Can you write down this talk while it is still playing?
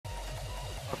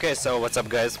Okay, so what's up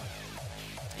guys?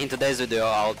 In today's video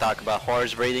I'll talk about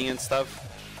horse breeding and stuff.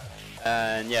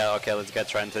 And yeah, okay, let's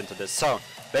get right into this. So,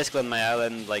 basically on my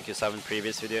island, like you saw in the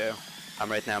previous video,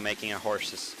 I'm right now making a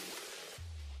horses.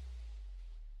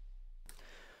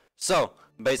 So,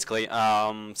 basically,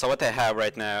 so what I have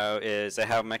right now is I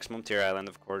have maximum tier island,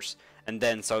 of course. And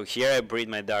then, so here I breed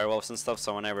my direwolves and stuff,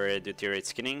 so whenever I do tier 8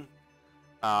 skinning,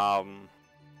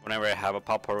 whenever I have a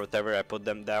pup or whatever, I put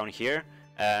them down here,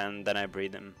 and then I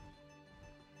breed them.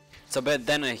 So, but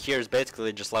then here is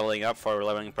basically just leveling up for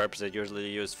leveling purposes. I usually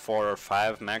use 4 or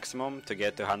 5 maximum to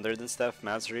get to 100 and stuff,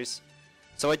 masteries.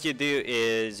 So what you do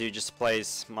is you just place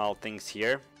small things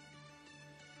here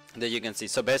that you can see.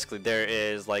 So basically there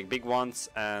is like big ones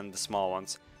and the small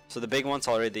ones. So the big ones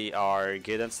already are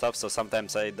good and stuff, so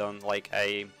sometimes I don't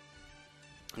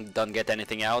get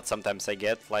anything out, sometimes I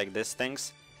get like these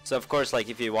things. So of course, like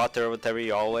if you water or whatever,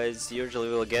 you always usually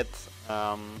will get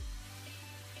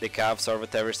the calves or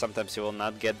whatever. Sometimes you will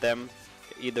not get them.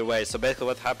 Either way, so basically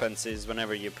what happens is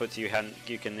whenever you put you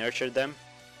can nurture them,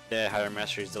 the higher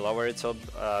masteries, the lower it's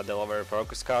the lower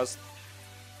focus cost.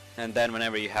 And then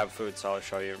whenever you have food, so I'll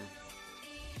show you.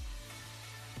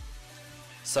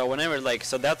 So whenever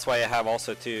so that's why I have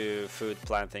also 2 food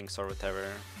plantings or whatever.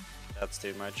 That's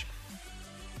too much.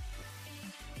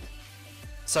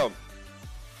 So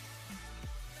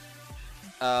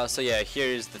so yeah, here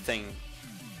is the thing.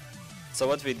 So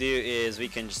what we do is we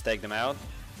can just take them out.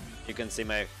 You can see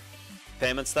my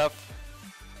payment stuff.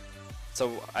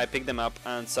 So I pick them up,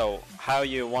 and so how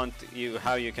you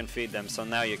can feed them. So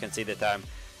now you can see the time.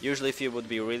 Usually if you would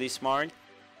be really smart,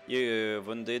 you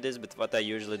wouldn't do this, but what I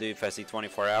usually do, if I see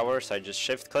 24 hours, I just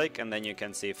shift click and then you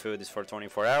can see food is for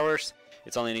 24 hours.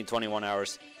 It's only need 21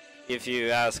 hours. If you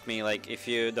ask me, like if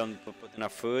you don't put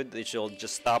enough food, it should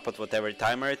just stop at whatever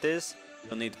timer it is.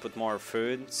 You'll need to put more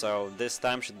food, so this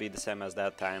time should be the same as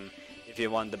that time if you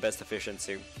want the best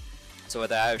efficiency. So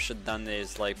what I should done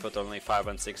is like put only 5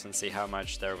 and 6 and see how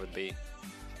much there would be.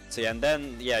 So yeah, and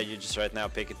then yeah, you just right now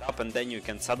pick it up and then you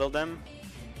can saddle them,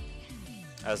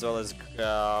 as well as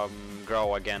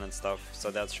grow again and stuff. So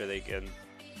that's really good.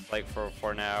 Like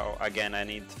for now, again, I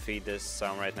need to feed this, so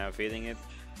I'm right now feeding it.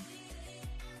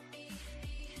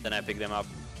 Then I pick them up.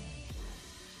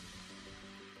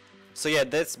 So yeah,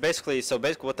 that's basically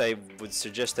what I would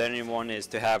suggest to anyone is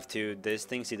to have these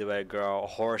things, either way grow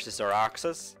horses or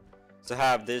oxes. So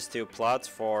have these 2 plots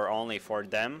only for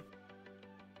them,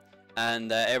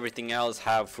 and everything else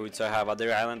have food. So I have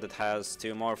other island that has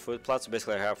 2 more food plots. So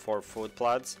basically I have 4 food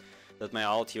plots that my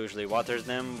alt usually waters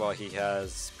them while he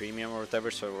has premium or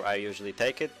whatever, so I usually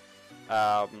take it.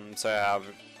 So I have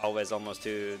always almost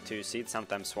two seeds,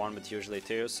 sometimes 1, but usually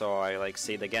 2. So I like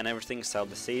seed again everything, sell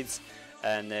the seeds,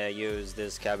 and use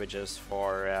these cabbages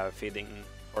for feeding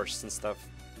horses and stuff.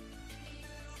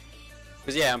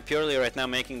 Because yeah, I'm purely right now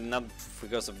making not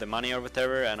because of the money or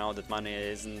whatever. I know that money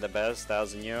isn't the best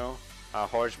as a new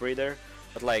horse breeder,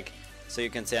 but like, so you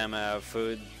can see I'm a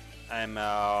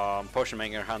potion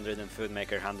maker 100 and food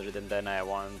maker 100, and then I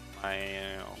want my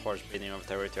horse breeding or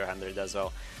whatever to 100 as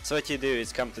well. So what you do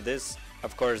is come to this.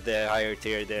 Of course, the higher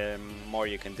tier, the more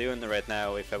you can do. And right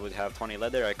now, if I would have 20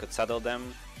 leather, I could saddle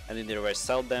them and either way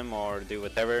sell them or do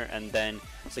whatever. And then,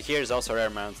 so here's also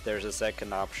rare mounts. There's a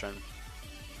second option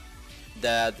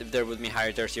that if there would be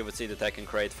higher tiers, you would see that I can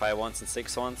create 5 ones and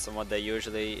 6 ones. And what they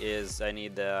usually is, I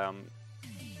need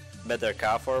better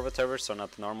calf or whatever, so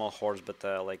not a normal horse, but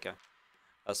like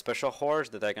a special horse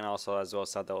that I can also as well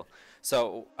saddle.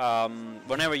 So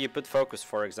whenever you put focus,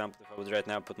 for example, if I would right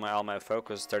now put all my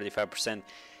focus 35%,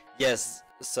 yes.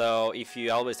 So if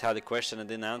you always had a question and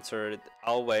didn't answer it,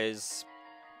 always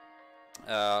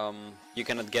you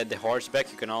cannot get the horse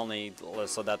back. You can only,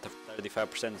 so that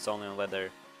 35% is only on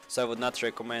leather. So I would not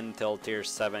recommend till tier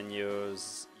 7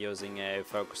 using a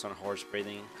focus on horse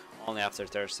breeding, only after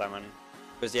tier 7.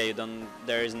 Because yeah,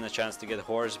 there isn't a chance to get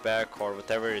horse back or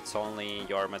whatever, it's only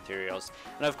your materials.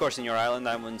 And of course in your island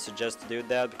I wouldn't suggest to do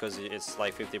that because it's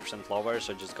like 50% lower,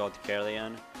 so just go to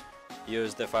Carleon,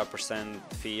 use the 5%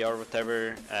 fee or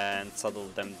whatever and saddle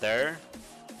them there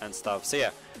and stuff. So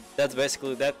yeah, that's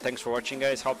basically that. Thanks for watching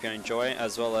guys, hope you enjoy,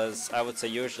 as well as I would say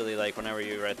usually like whenever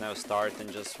you right now start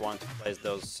and just want to place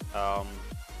those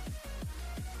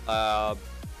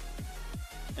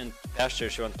in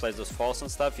pastures, you want to place those falls and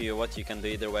stuff, what you can do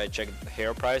either way, check the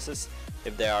hero prices.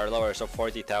 If they are lower, so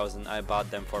 40,000, I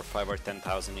bought them for 5 or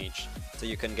 10,000 each, so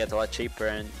you can get a lot cheaper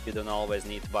and you don't always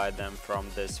need to buy them from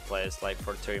this place like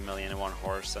for 3 million in 1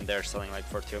 horse, and they're selling like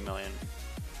for 2 million.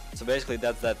 So basically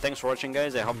that's that. Thanks for watching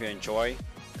guys, I hope you enjoy.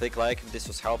 Click like if this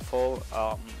was helpful,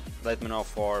 let me know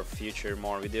for future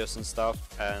more videos and stuff,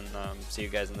 and see you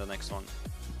guys in the next one.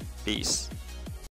 Peace.